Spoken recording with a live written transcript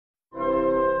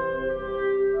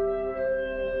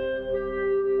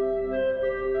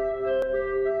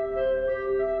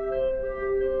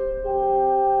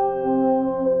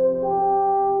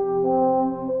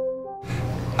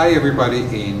Hi everybody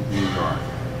in New York.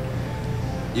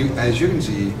 As you can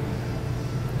see,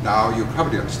 now you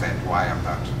probably understand why I'm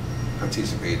not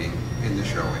participating in the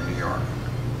show in New York.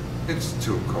 It's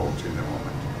too cold in the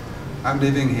moment. I'm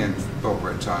living here in Boca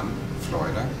Raton,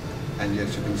 Florida, and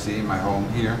as you can see, my home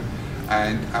here.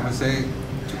 And I must say,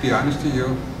 to be honest to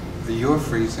you, you're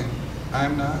freezing,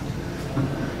 I'm not.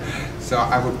 So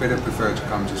I would better prefer to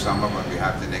come to summer when we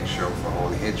have the next show for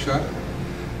Holy Headshot.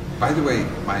 By the way,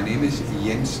 my name is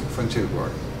Yenz from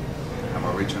Tilburg. I'm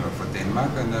original from Denmark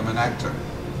and I'm an actor.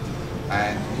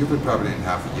 And you will probably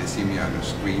have see me on a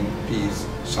screen piece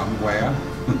somewhere.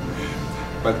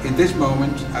 But in this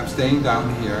moment, I'm staying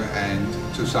down here, and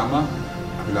to summer,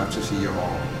 I would love to see you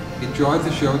all. Enjoy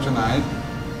the show tonight.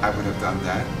 I would have done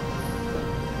that.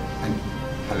 And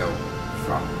hello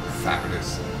from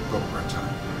fabulous Boca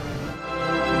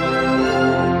Raton.